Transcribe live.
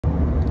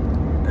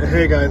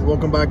Hey guys,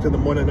 welcome back to the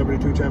Morning Number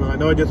 2 channel. I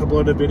know I just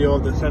uploaded a video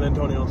of the San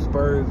Antonio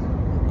Spurs.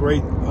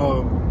 Great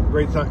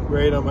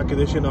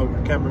acquisition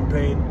of Cameron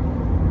Payne.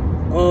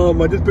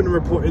 It's just been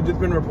reported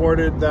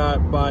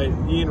that by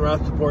Ian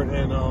Rappaport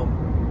and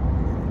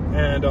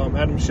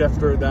Adam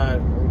Schefter that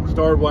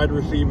star wide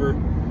receiver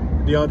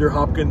DeAndre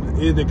Hopkins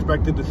is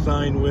expected to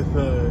sign with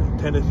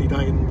Tennessee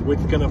Titans, which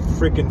is gonna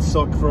freaking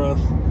suck for us.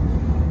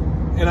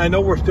 And I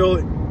know we're still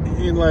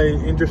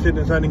interested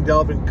in signing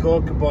Dalvin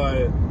Cook,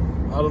 but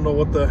I don't know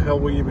what the hell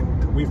we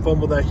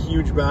fumbled that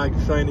huge bag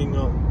signing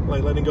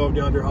letting go of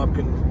DeAndre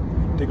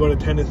Hopkins to go to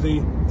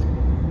Tennessee.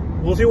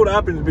 We'll see what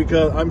happens,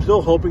 because I'm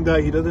still hoping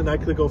that he doesn't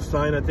actually go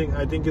sign. I think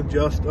it's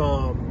just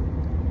I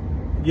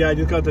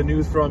just got the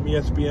news from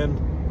ESPN,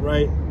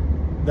 right,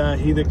 that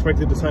he's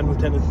expected to sign with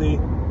Tennessee.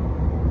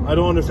 I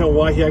don't understand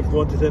why he actually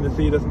went to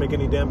Tennessee. It doesn't make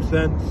any damn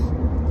sense.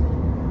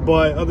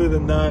 But other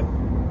than that,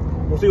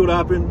 we'll see what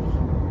happens.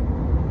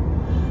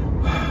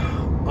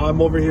 I'm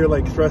over here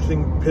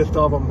stressing, pissed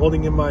off. I'm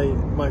holding in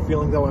my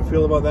feelings, how I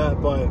feel about that,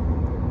 but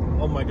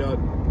oh my god.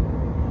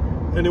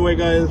 Anyway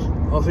guys,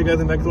 I'll see you guys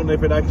in the next one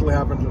if it actually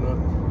happens or not.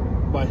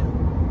 Bye.